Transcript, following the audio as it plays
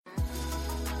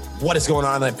What is going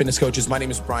on, online fitness coaches? My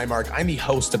name is Brian Mark. I'm the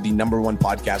host of the #1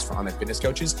 podcast for online fitness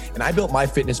coaches, and I built my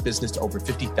fitness business to over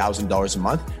 $50,000 a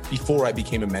month before I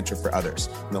became a mentor for others.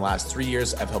 In the last 3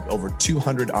 years, I've helped over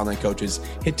 200 online coaches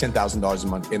hit $10,000 a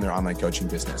month in their online coaching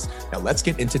business. Now, let's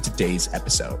get into today's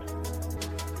episode.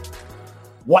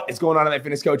 What is going on, online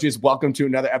fitness coaches? Welcome to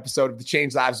another episode of the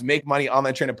Change Lives, Make Money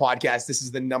Online Trainer Podcast. This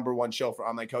is the #1 show for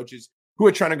online coaches who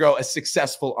are trying to grow a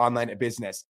successful online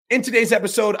business. In today's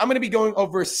episode, I'm going to be going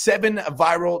over 7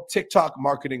 viral TikTok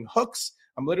marketing hooks.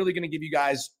 I'm literally going to give you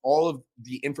guys all of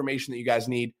the information that you guys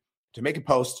need to make a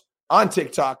post on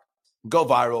TikTok, go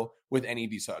viral with any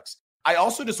of these hooks. I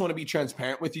also just want to be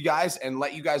transparent with you guys and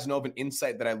let you guys know of an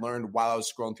insight that I learned while I was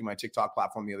scrolling through my TikTok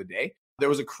platform the other day. There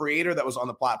was a creator that was on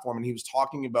the platform and he was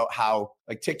talking about how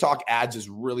TikTok ads is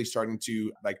really starting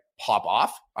to pop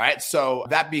off. All right. So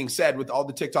that being said, with all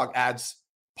the TikTok ads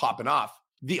popping off,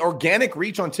 the organic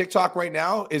reach on TikTok right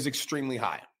now is extremely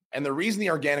high. And the reason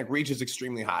the organic reach is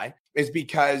extremely high is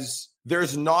because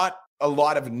there's not a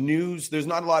lot of news. There's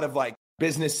not a lot of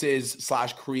businesses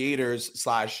 / creators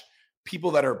 / people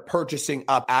that are purchasing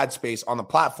up ad space on the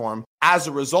platform. As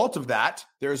a result of that,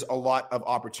 there's a lot of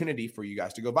opportunity for you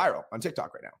guys to go viral on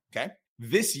TikTok right now. Okay.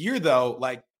 This year though,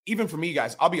 even for me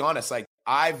guys, I'll be honest,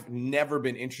 I've never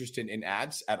been interested in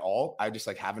ads at all. I just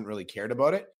haven't really cared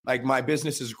about it. My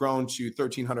business has grown to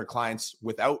 1,300 clients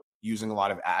without using a lot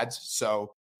of ads.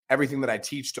 So everything that I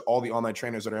teach to all the online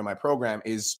trainers that are in my program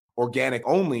is organic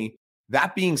only.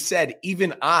 That being said,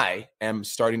 even I am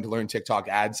starting to learn TikTok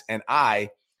ads and I'm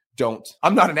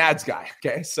not an ads guy.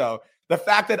 Okay. So the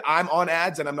fact that I'm on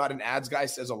ads and I'm not an ads guy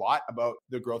says a lot about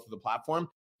the growth of the platform.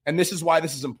 And this is why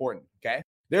this is important. Okay.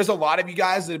 There's a lot of you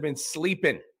guys that have been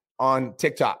sleeping on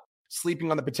TikTok,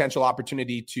 sleeping on the potential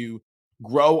opportunity to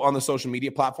grow on the social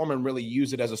media platform and really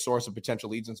use it as a source of potential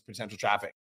leads and potential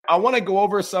traffic. I want to go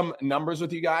over some numbers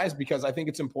with you guys because I think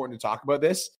it's important to talk about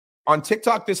this. On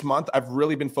TikTok this month, I've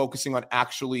really been focusing on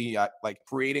actually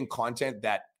creating content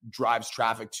that drives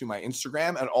traffic to my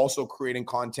Instagram and also creating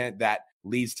content that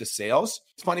leads to sales.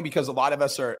 It's funny because a lot of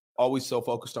us are always so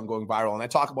focused on going viral. And I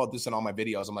talk about this in all my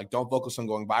videos. I'm don't focus on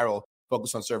going viral.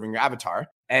 Focus on serving your avatar.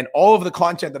 And all of the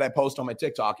content that I post on my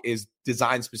TikTok is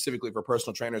designed specifically for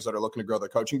personal trainers that are looking to grow their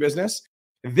coaching business.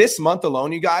 This month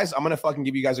alone, you guys, I'm going to fucking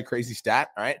give you guys a crazy stat.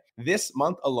 All right. This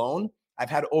month alone, I've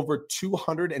had over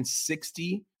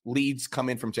 260 leads come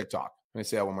in from TikTok. I'm going to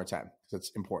say that one more time because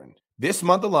it's important. This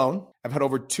month alone, I've had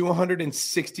over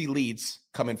 260 leads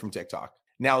come in from TikTok.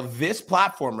 Now, this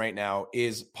platform right now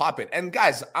is popping. And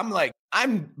guys, I'm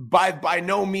by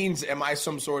no means am I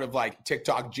some sort of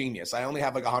TikTok genius. I only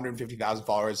have 150,000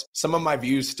 followers. Some of my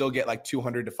views still get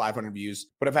 200 to 500 views,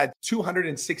 but I've had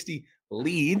 260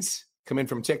 leads come in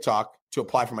from TikTok to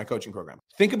apply for my coaching program.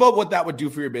 Think about what that would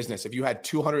do for your business if you had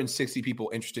 260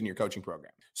 people interested in your coaching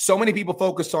program. So many people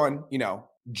focus on,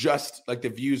 just the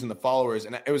views and the followers.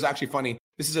 And it was actually funny.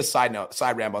 This is a side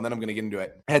ramble, and then I'm going to get into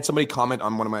it. I had somebody comment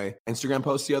on one of my Instagram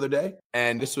posts the other day,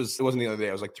 and it wasn't the other day,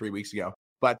 it was 3 weeks ago.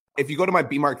 But if you go to my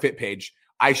BMark Fit page,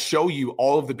 I show you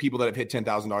all of the people that have hit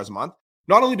 $10,000 a month.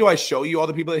 Not only do I show you all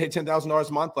the people that hit $10,000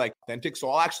 a month, authentic, so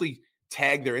I'll actually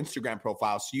tag their Instagram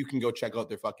profile so you can go check out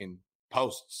their fucking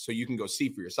posts so you can go see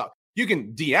for yourself. You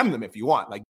can DM them if you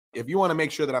want. If you want to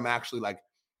make sure that I'm actually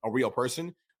a real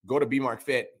person, go to BMark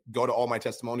Fit, go to all my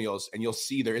testimonials, and you'll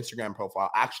see their Instagram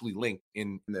profile actually linked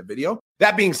in the video.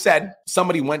 That being said,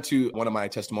 somebody went to one of my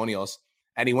testimonials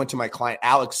and he went to my client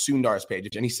Alex Sundar's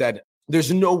page and he said,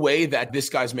 there's no way that this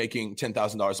guy's making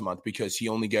 $10,000 a month because he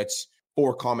only gets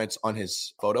 4 comments on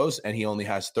his photos and he only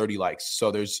has 30 likes.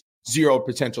 So there's zero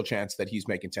potential chance that he's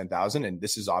making 10,000. And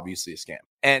this is obviously a scam.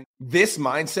 And this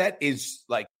mindset is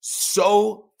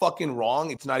so fucking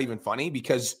wrong. It's not even funny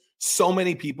because so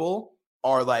many people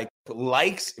are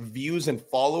likes, views, and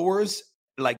followers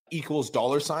equals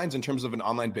dollar signs in terms of an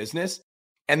online business.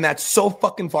 And that's so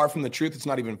fucking far from the truth. It's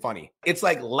not even funny. It's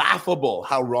laughable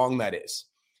how wrong that is.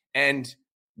 And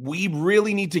we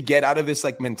really need to get out of this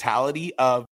mentality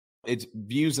of it's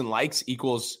views and likes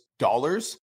equals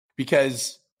dollars,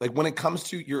 because when it comes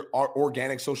to your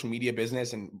organic social media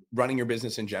business and running your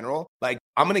business in general, I'm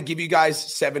going to give you guys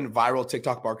 7 viral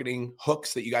TikTok marketing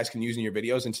hooks that you guys can use in your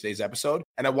videos in today's episode.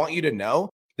 And I want you to know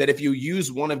that if you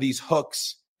use one of these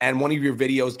hooks and one of your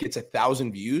videos gets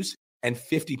 1,000 views and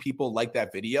 50 people like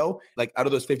that video, out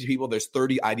of those 50 people, there's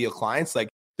 30 ideal clients.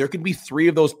 There could be 3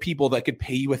 of those people that could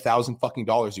pay you $1,000 fucking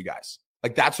dollars, you guys.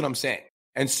 That's what I'm saying.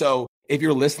 And so if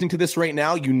you're listening to this right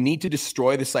now, you need to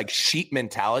destroy this sheep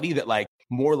mentality that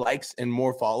more likes and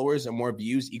more followers and more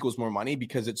views equals more money,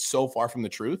 because it's so far from the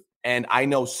truth. And I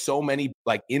know so many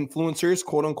influencers,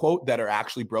 quote unquote, that are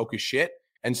actually broke as shit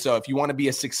And so if you want to be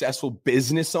a successful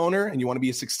business owner and you want to be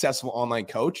a successful online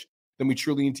coach, then we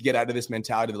truly need to get out of this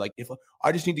mentality of like, if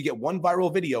I just need to get one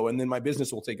viral video and then my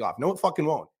business will take off. No, it fucking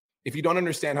won't. If you don't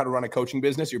understand how to run a coaching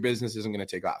business, your business isn't going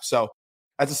to take off. So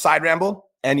that's a side ramble.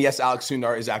 And yes, Alex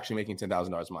Sundar is actually making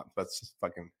 $10,000 a month. That's just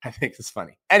fucking, I think it's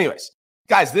funny. Anyways,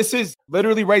 guys, this is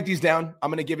literally, write these down. I'm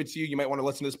going to give it to you. You might want to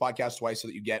listen to this podcast twice so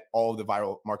that you get all of the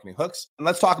viral marketing hooks. And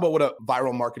let's talk about what a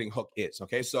viral marketing hook is.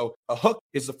 Okay. So a hook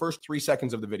is the first 3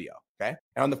 seconds of the video. Okay.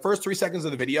 And on the first 3 seconds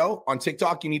of the video on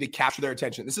TikTok, you need to capture their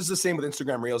attention. This is the same with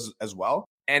Instagram Reels as well.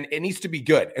 And it needs to be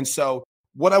good. And so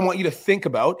what I want you to think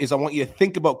about is I want you to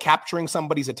think about capturing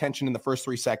somebody's attention in the first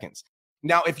 3 seconds.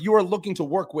 Now, if you are looking to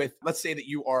work with, let's say that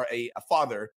you are a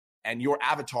father and your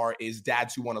avatar is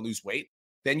dads who want to lose weight,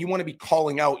 then you want to be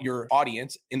calling out your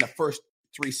audience in the first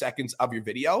 3 seconds of your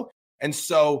video. And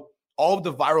so all of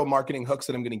the viral marketing hooks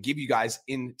that I'm going to give you guys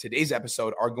in today's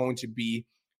episode are going to be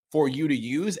for you to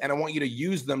use. And I want you to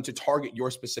use them to target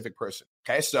your specific person.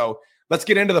 Okay, so let's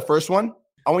get into the first one.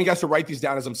 I want you guys to write these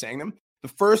down as I'm saying them. The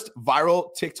first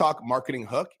viral TikTok marketing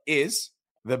hook is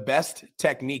the best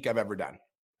technique I've ever done.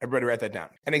 Everybody write that down.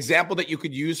 An example that you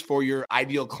could use for your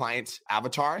ideal client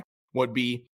avatar would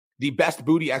be the best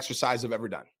booty exercise I've ever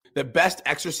done. The best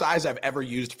exercise I've ever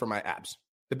used for my abs.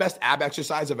 The best ab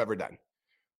exercise I've ever done.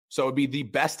 So it would be the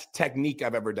best technique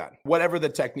I've ever done, whatever the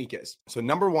technique is. So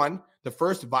number one, the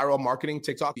first viral marketing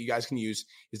TikTok that you guys can use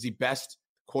is the best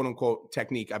quote unquote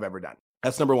technique I've ever done.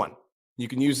 That's number one. You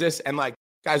can use this. And like,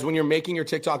 guys, when you're making your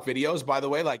TikTok videos, by the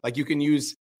way, like you can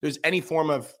use, there's any form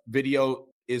of video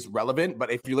is relevant.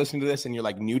 But if you're listening to this and you're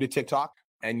like new to TikTok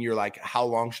and you're like, how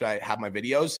long should I have my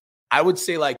videos? I would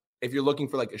say like, if you're looking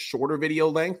for like a shorter video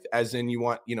length, as in you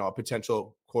want, a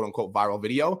potential quote unquote viral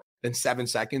video, then 7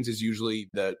 seconds is usually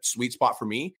the sweet spot for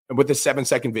me. And with the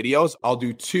 7-second videos, I'll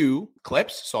do 2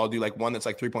 clips. So I'll do like one that's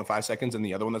like 3.5 seconds and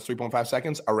the other one that's 3.5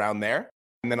 seconds around there.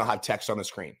 And then I'll have text on the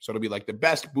screen. So it'll be like the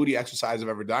best booty exercise I've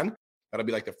ever done. That'll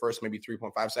be like the first maybe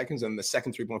 3.5 seconds. And the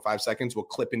second 3.5 seconds will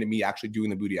clip into me actually doing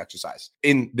the booty exercise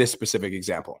in this specific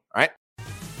example. All right.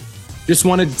 Just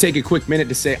wanted to take a quick minute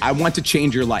to say, I want to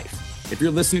change your life. If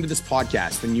you're listening to this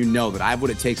podcast, then you know that I have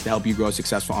what it takes to help you grow a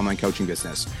successful online coaching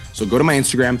business. So go to my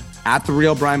Instagram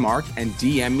 @TheRealBrianMark and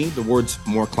DM me the words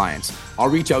more clients. I'll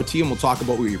reach out to you and we'll talk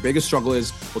about what your biggest struggle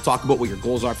is. We'll talk about what your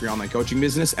goals are for your online coaching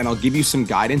business, and I'll give you some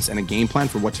guidance and a game plan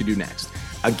for what to do next.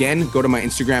 Again, go to my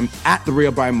Instagram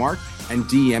 @TheRealBrianMark and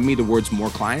DM me the words more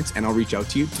clients, and I'll reach out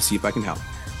to you to see if I can help.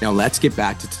 Now let's get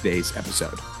back to today's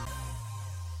episode.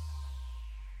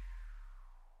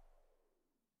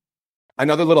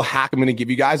 Another little hack I'm going to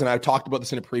give you guys, and I've talked about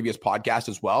this in a previous podcast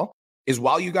as well, is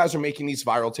while you guys are making these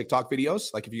viral TikTok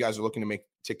videos, like if you guys are looking to make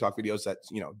TikTok videos that,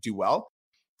 do well,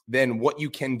 then what you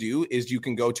can do is you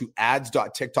can go to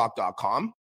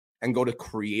ads.tiktok.com and go to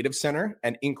Creative Center.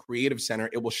 And in Creative Center,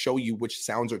 it will show you which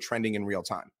sounds are trending in real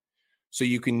time. So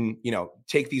you can,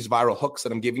 take these viral hooks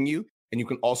that I'm giving you, and you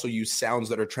can also use sounds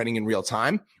that are trending in real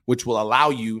time, which will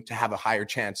allow you to have a higher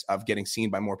chance of getting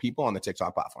seen by more people on the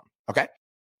TikTok platform. Okay.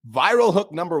 Viral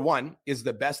hook number 1 is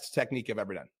the best technique I've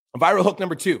ever done. Viral hook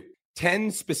number 2,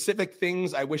 10 specific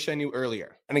things I wish I knew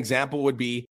earlier. An example would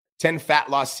be 10 fat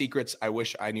loss secrets I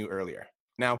wish I knew earlier.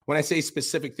 Now, when I say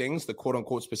specific things, the quote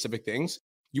unquote specific things,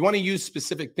 you want to use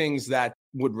specific things that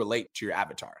would relate to your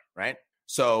avatar, right?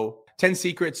 So 10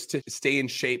 secrets to stay in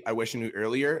shape I wish I knew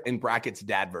earlier, in brackets,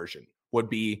 dad version, would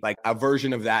be like a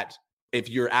version of that if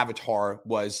your avatar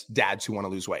was dads who want to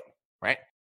lose weight, right?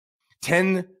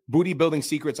 10 booty building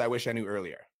secrets I wish I knew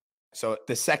earlier. So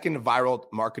the second viral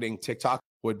marketing TikTok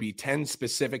would be 10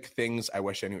 specific things I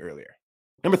wish I knew earlier.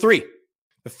 Number 3,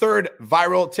 the third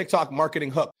viral TikTok marketing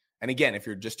hook. And again, if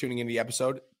you're just tuning into the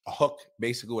episode, a hook,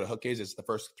 basically what a hook is the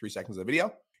first 3 seconds of the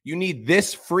video. You need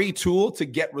this free tool to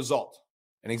get result.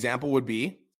 An example would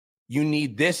be, you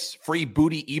need this free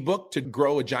booty ebook to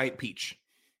grow a giant peach.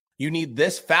 You need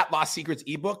this fat loss secrets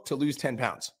ebook to lose 10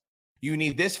 pounds. You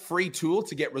need this free tool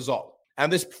to get result.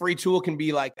 And this free tool can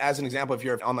be like, as an example, if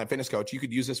you're an online fitness coach, you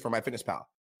could use this for MyFitnessPal.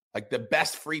 Like the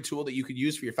best free tool that you could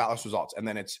use for your fat loss results. And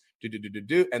then it's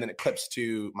do, and then it clips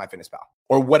to MyFitnessPal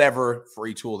or whatever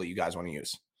free tool that you guys want to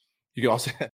use. You could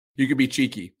also, you could be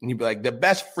cheeky and you'd be like, the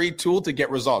best free tool to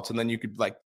get results. And then you could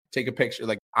like take a picture,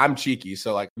 like I'm cheeky.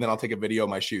 So like, then I'll take a video of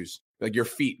my shoes, like your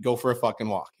feet, go for a fucking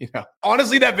walk.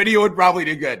 Honestly, that video would probably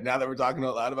do good now that we're talking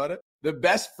out loud about it. The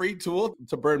best free tool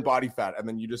to burn body fat. And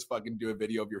then you just fucking do a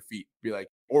video of your feet. Be like,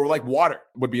 or like water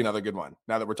would be another good one.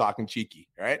 Now that we're talking cheeky,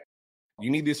 right?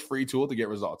 You need this free tool to get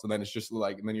results. And then it's just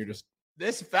like, and then you're just,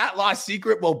 this fat loss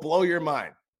secret will blow your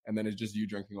mind. And then it's just you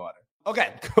drinking water.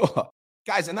 Okay, cool.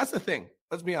 Guys, and that's the thing.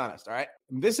 Let's be honest, all right?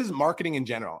 This is marketing in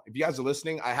general. If you guys are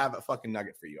listening, I have a fucking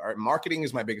nugget for you, all right? Marketing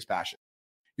is my biggest passion.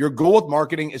 Your goal with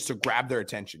marketing is to grab their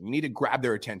attention. You need to grab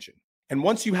their attention. And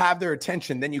once you have their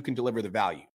attention, then you can deliver the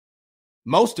value.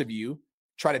 Most of you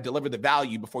try to deliver the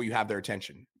value before you have their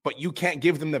attention, but you can't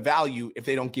give them the value if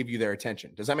they don't give you their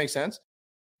attention. Does that make sense?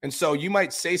 And so you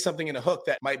might say something in a hook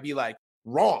that might be like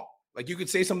wrong. Like you could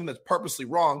say something that's purposely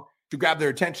wrong to grab their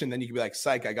attention. Then you could be like,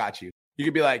 psych, I got you. You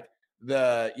could be like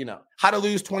how to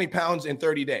lose 20 pounds in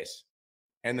 30 days.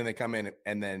 And then they come in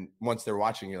and then once they're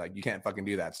watching, you're like, you can't fucking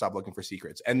do that. Stop looking for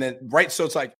secrets. And then, right. So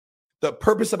it's like the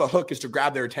purpose of a hook is to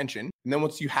grab their attention. And then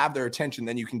once you have their attention,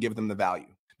 then you can give them the value.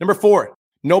 Number 4,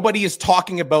 nobody is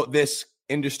talking about this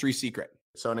industry secret.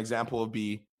 So an example would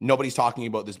be nobody's talking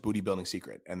about this booty building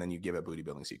secret. And then you give a booty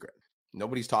building secret.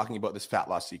 Nobody's talking about this fat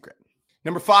loss secret.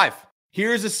 Number 5,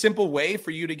 here's a simple way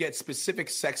for you to get specific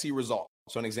sexy results.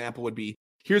 So an example would be,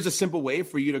 here's a simple way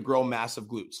for you to grow massive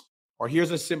glutes. Or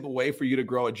here's a simple way for you to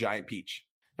grow a giant peach.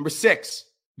 Number 6,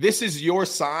 this is your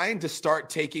sign to start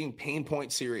taking pain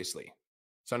points seriously.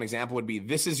 So an example would be,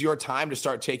 this is your time to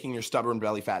start taking your stubborn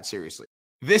belly fat seriously.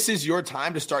 This is your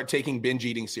time to start taking binge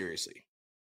eating seriously.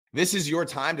 This is your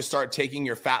time to start taking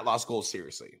your fat loss goals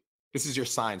seriously. This is your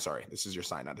sign. Sorry, this is your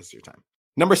sign, not this is your time.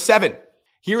 Number 7,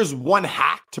 here's one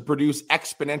hack to produce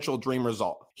exponential dream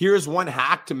result. Here's one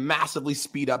hack to massively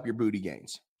speed up your booty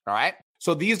gains. All right.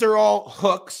 So these are all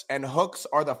hooks, and hooks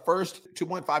are the first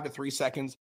 2.5 to 3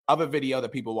 seconds of a video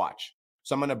that people watch.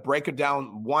 So I'm going to break it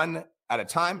down one at a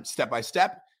time, step by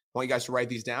step. I want you guys to write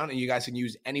these down, and you guys can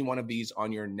use any one of these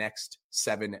on your next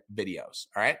 7 videos.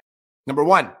 All right. Number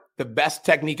 1, the best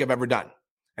technique I've ever done.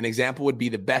 An example would be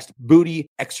the best booty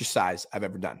exercise I've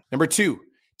ever done. Number 2,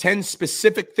 10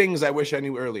 specific things I wish I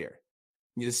knew earlier.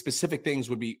 The specific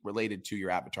things would be related to your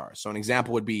avatar. So an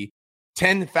example would be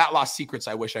 10 fat loss secrets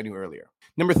I wish I knew earlier.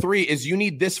 Number 3 is you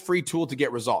need this free tool to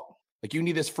get result. Like you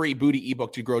need this free booty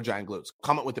ebook to grow giant glutes.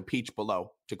 Comment with the peach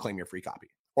below to claim your free copy.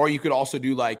 Or you could also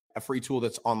do like a free tool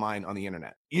that's online on the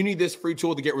internet. You need this free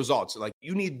tool to get results. Like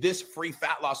you need this free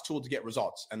fat loss tool to get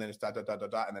results. And then it's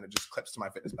and then it just clips to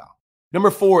MyFitnessPal. Number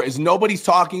 4 is nobody's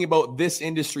talking about this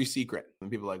industry secret.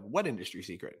 And people are like, what industry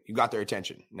secret? You got their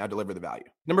attention. Now deliver the value.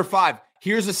 Number 5,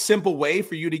 here's a simple way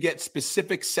for you to get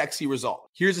specific sexy result.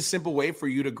 Here's a simple way for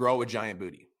you to grow a giant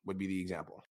booty would be the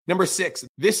example. Number 6,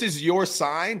 this is your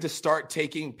sign to start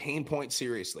taking pain points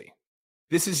seriously.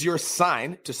 This is your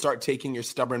sign to start taking your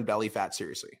stubborn belly fat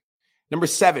seriously. Number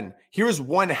 7, here's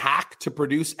one hack to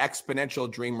produce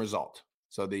exponential dream result.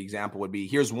 So the example would be,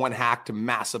 here's one hack to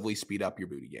massively speed up your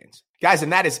booty gains. Guys,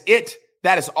 and that is it.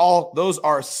 That is all. Those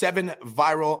are 7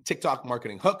 viral TikTok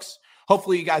marketing hooks.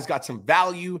 Hopefully you guys got some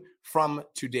value from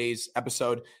today's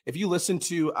episode. If you listened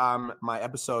to my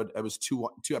episode, it was two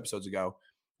episodes ago,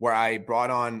 where I brought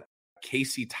on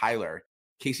Casey Tyler.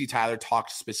 Casey Tyler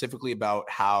talked specifically about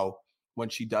how when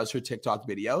she does her TikTok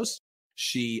videos,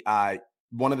 she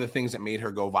one of the things that made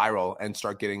her go viral and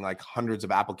start getting like hundreds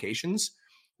of applications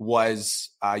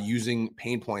was using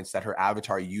pain points that her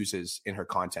avatar uses in her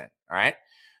content. All right.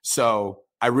 So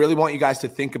I really want you guys to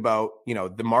think about,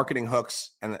 the marketing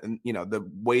hooks and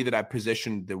the way that I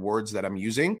position the words that I'm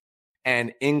using,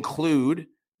 and include,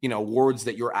 words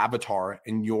that your avatar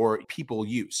and your people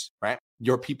use, right?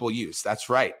 Your people use.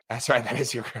 That's right. That's right. That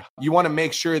is your girl. You want to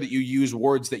make sure that you use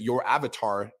words that your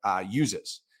avatar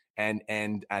uses. And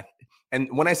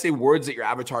when I say words that your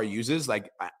avatar uses, like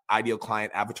ideal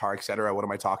client, avatar, et cetera, what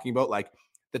am I talking about? Like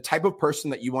the type of person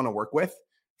that you want to work with,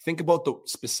 think about the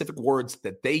specific words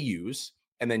that they use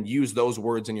and then use those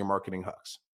words in your marketing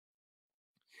hooks.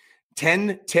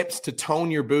 10 tips to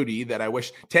tone your booty that I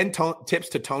wish, 10 tips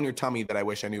to tone your tummy that I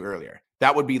wish I knew earlier.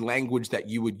 That would be language that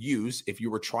you would use if you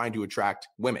were trying to attract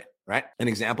women, right? An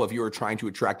example, if you were trying to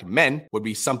attract men, would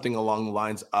be something along the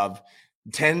lines of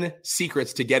 10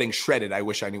 secrets to getting shredded I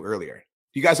wish I knew earlier.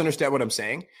 Do you guys understand what I'm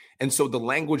saying? And so the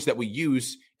language that we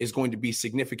use is going to be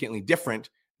significantly different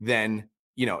than,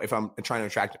 if I'm trying to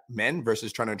attract men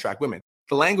versus trying to attract women.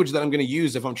 The language that I'm going to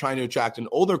use if I'm trying to attract an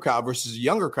older crowd versus a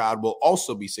younger crowd will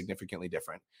also be significantly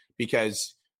different,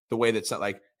 because the way that's not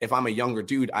like, if I'm a younger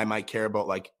dude, I might care about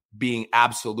like being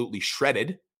absolutely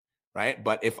shredded, right?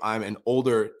 But if I'm an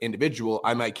older individual,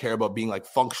 I might care about being like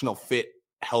functional, fit,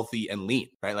 healthy, and lean,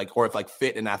 right? Like, or if like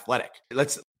fit and athletic.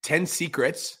 10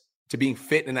 secrets to being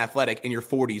fit and athletic in your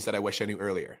 40s that I wish I knew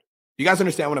earlier. You guys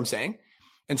understand what I'm saying?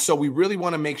 And so we really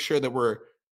want to make sure that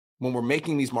when we're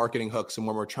making these marketing hooks and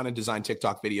when we're trying to design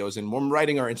TikTok videos and when we're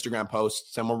writing our Instagram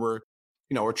posts and when we're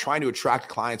trying to attract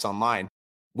clients online,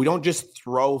 we don't just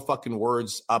throw fucking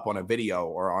words up on a video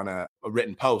or on a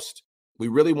written post. We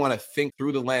really want to think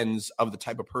through the lens of the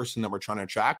type of person that we're trying to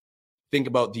attract think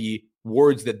about the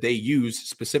words that they use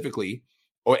specifically.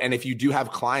 And if you do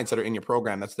have clients that are in your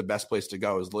program, that's the best place to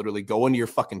go, is literally go into your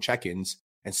fucking check-ins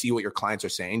and see what your clients are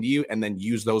saying to you, and then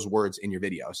use those words in your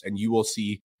videos, and you will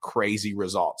see crazy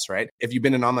results, right? If you've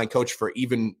been an online coach for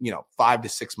even, 5 to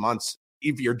 6 months,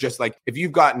 if you're just like, if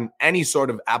you've gotten any sort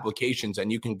of applications,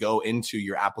 and you can go into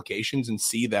your applications and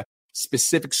see the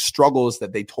specific struggles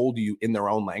that they told you in their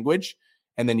own language,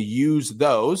 and then use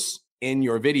those in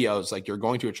your videos, like, you're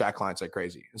going to attract clients like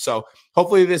crazy. And so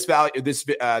hopefully this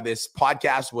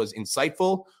podcast was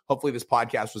insightful. Hopefully this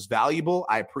podcast was valuable.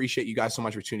 I appreciate you guys so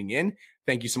much for tuning in.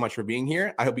 Thank you so much for being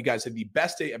here. I hope you guys have the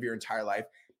best day of your entire life.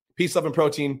 Peace, love, and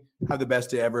protein. Have the best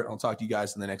day ever. I'll talk to you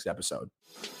guys in the next episode.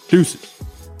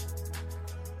 Deuces.